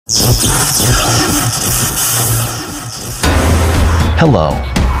Hello,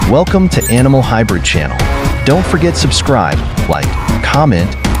 welcome to Animal Hybrid Channel. Don't forget subscribe, like,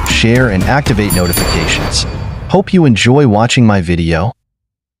 comment, share, and activate notifications. Hope you enjoy watching my video.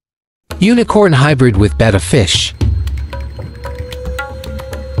 Unicorn hybrid with betta fish.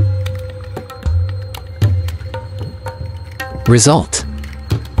 Result: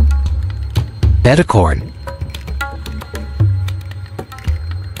 betacorn.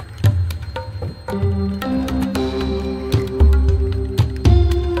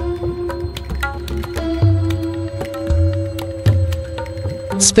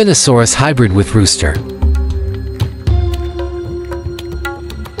 Spinosaurus hybrid with rooster.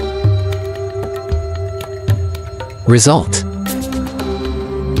 Result: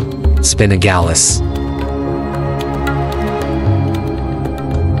 Spinogalus.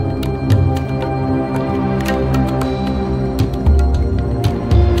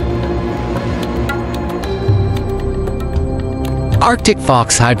 Arctic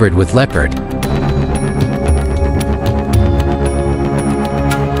fox hybrid with leopard.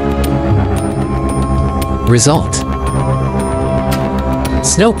 Result: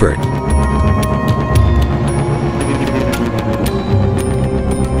 snowbird.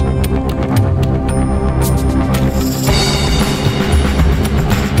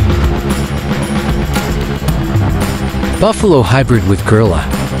 Buffalo hybrid with gorilla.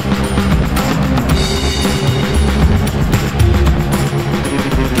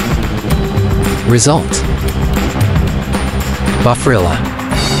 Result: Bufrilla.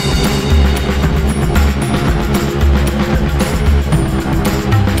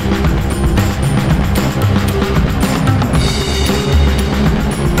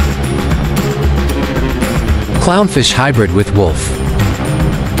 Clownfish hybrid with wolf.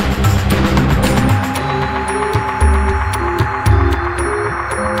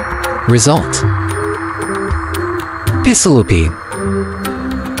 Result: Piscilipede.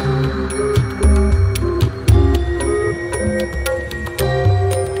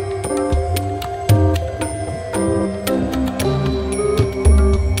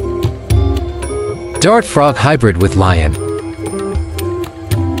 Dart frog hybrid with lion.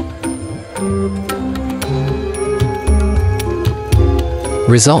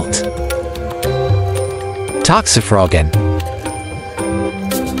 Result: Toxifrogan.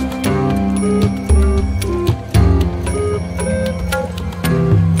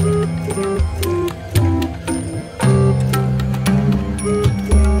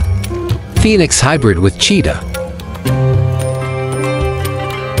 Phoenix hybrid with cheetah.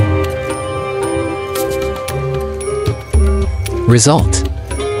 Result: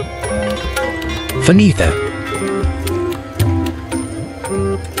 Phanetha.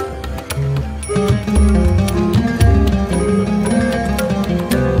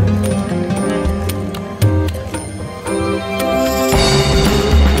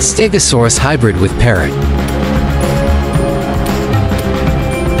 Stegosaurus hybrid with parrot.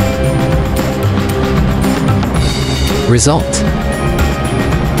 Result: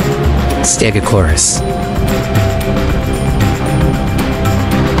 Stegosaurus.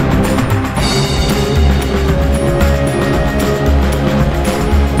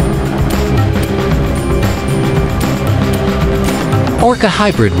 Orca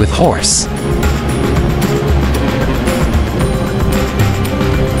hybrid with horse.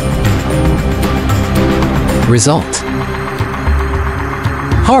 Result: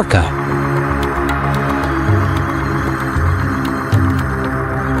 Harka.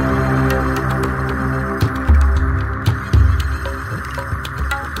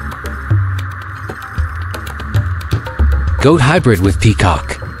 Goat hybrid with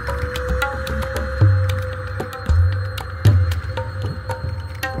peacock.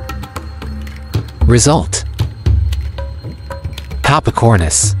 Result: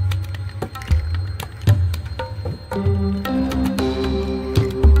 Capricornus.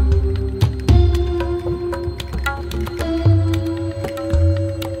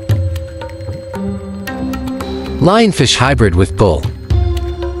 Lionfish hybrid with bull.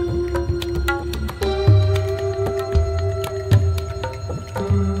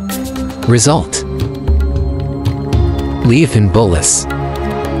 Result: Leofin bullus.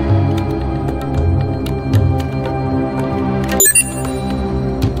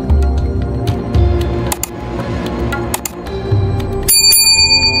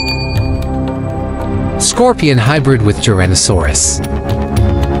 Scorpion hybrid with Tyrannosaurus.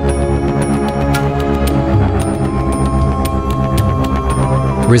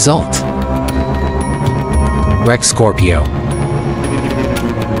 Result: Rex Scorpio.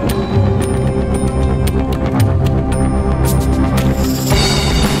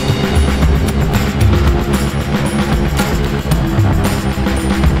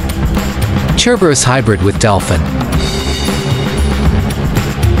 Cerberus hybrid with dolphin.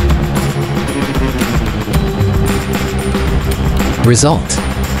 Result: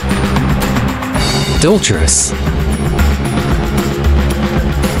 Dolturus.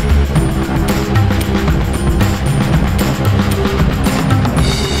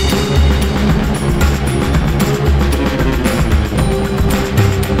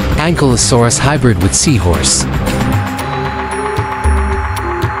 Ankylosaurus hybrid with seahorse.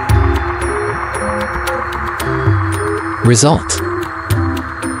 Result: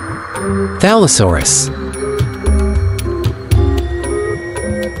 Thalassaurus.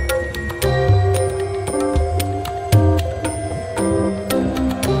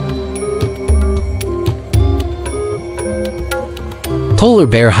 Polar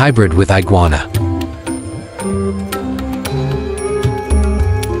bear hybrid with iguana.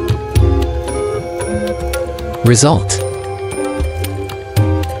 Result: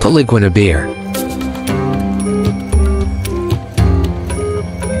 Polygona bear.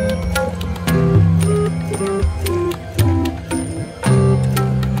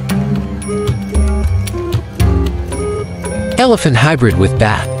 Elephant hybrid with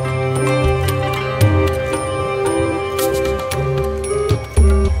bat.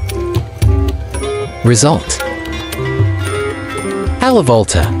 Result: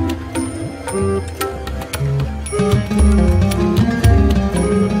 Alavolta.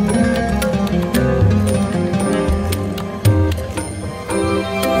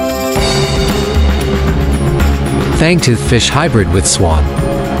 Fangtooth fish hybrid with swan.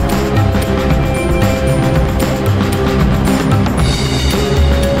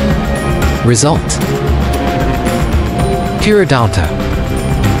 Result: Pterodonta.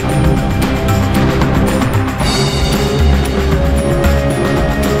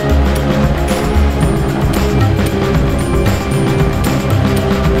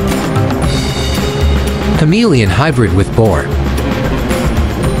 Chameleon hybrid with boar.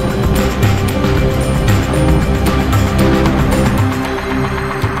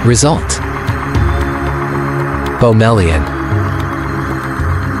 Result: Bomelian.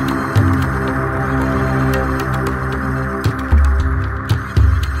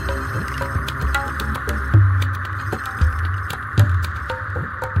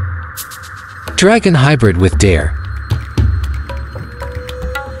 Dragon hybrid with dare.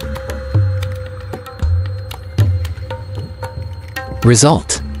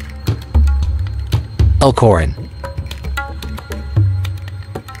 Result: Elcorin.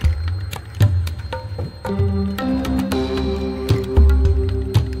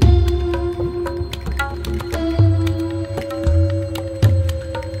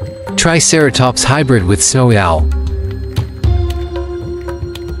 Triceratops hybrid with snowy owl.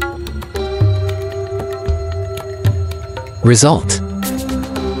 Result: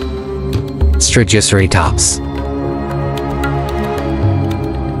 Styraceratops.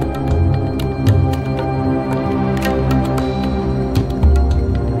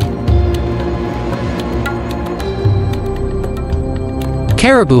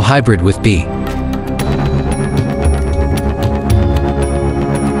 Caribou hybrid with bee.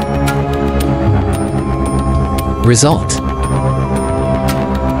 Result: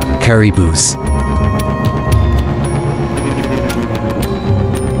 Caribous.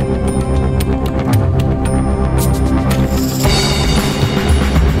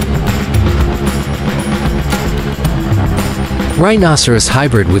 Rhinoceros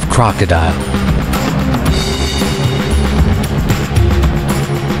hybrid with crocodile.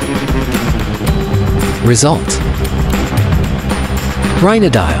 Result: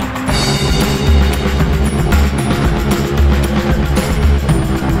 Rhinodile.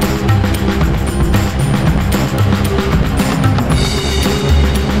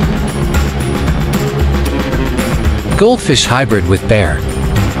 Goldfish hybrid with bear.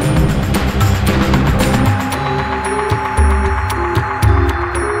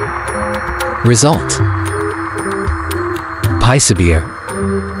 Result: Piscebear.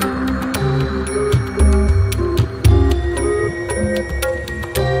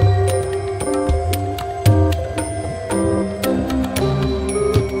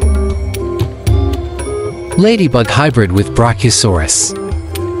 Ladybug hybrid with Brachiosaurus.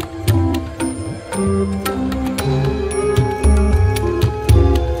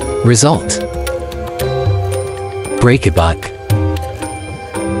 Result: Brachybug.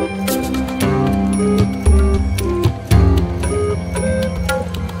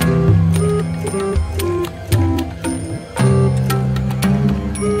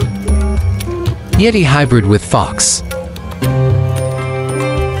 Yeti hybrid with fox.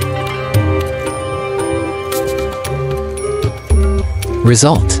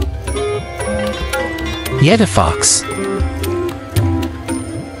 Result: Yeti fox.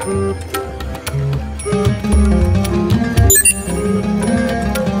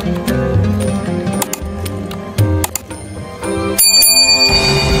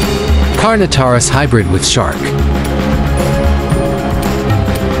 Carnotaurus hybrid with shark.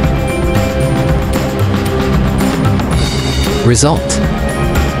 Result: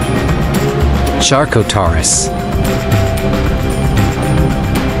 Sharkotaurus.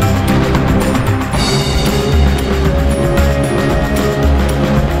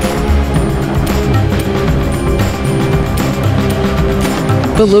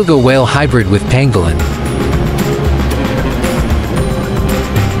 Beluga whale hybrid with pangolin.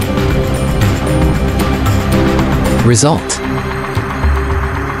 Result: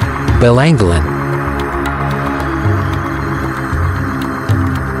 Belangolin.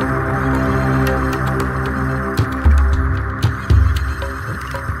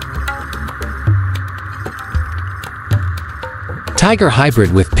 Tiger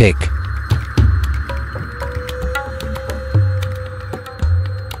hybrid with pig.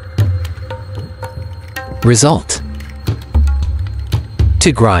 Result: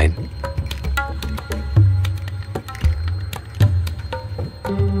 Tigrine.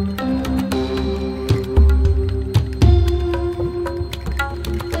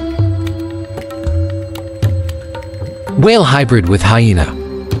 Whale hybrid with hyena.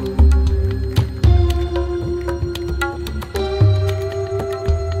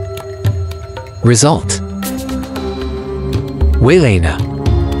 Result: Whalena.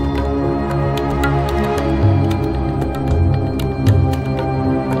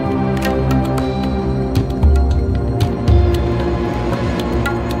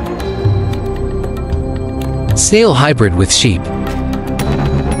 Snail hybrid with sheep.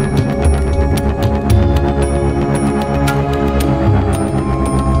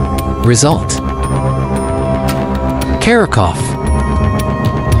 Result: Karakoff.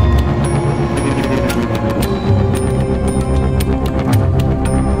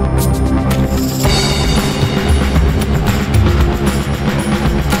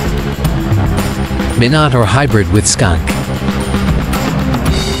 Minotaur hybrid with skunk.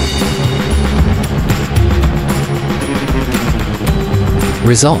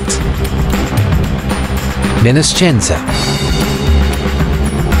 Result: Miniscenza.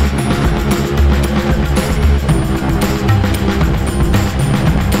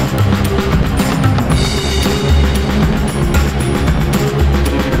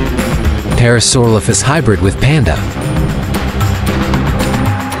 Parasaurolophus hybrid with panda.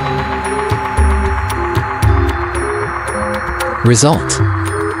 Result: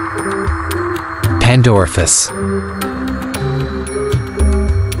 Pandorphus.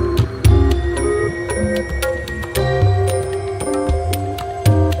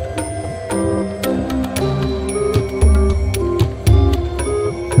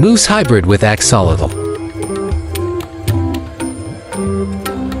 Moose hybrid with axolotl.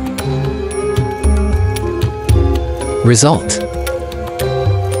 Result: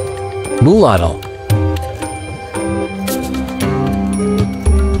 Mulatto.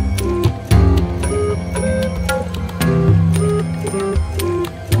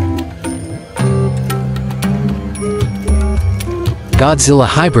 Godzilla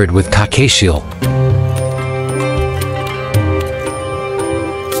hybrid with caucasial.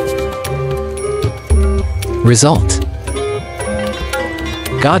 Result: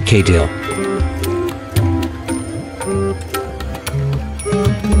 Godcadil.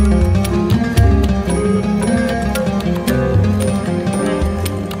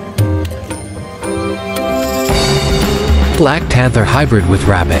 Black panther hybrid with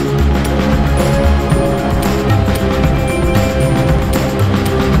rabbit.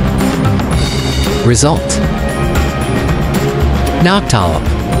 Result: Noctolop.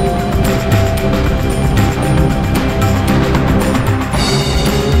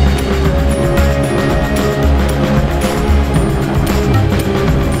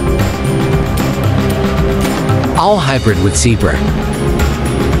 Owl hybrid with zebra.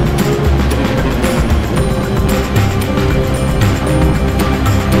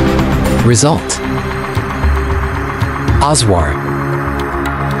 Result: Oswar.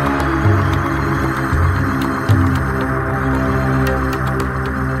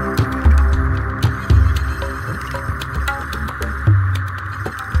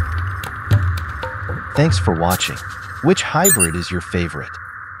 Thanks for watching. Which hybrid is your favorite?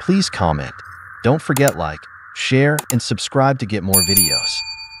 Please comment. Don't forget like, share, and subscribe to get more videos.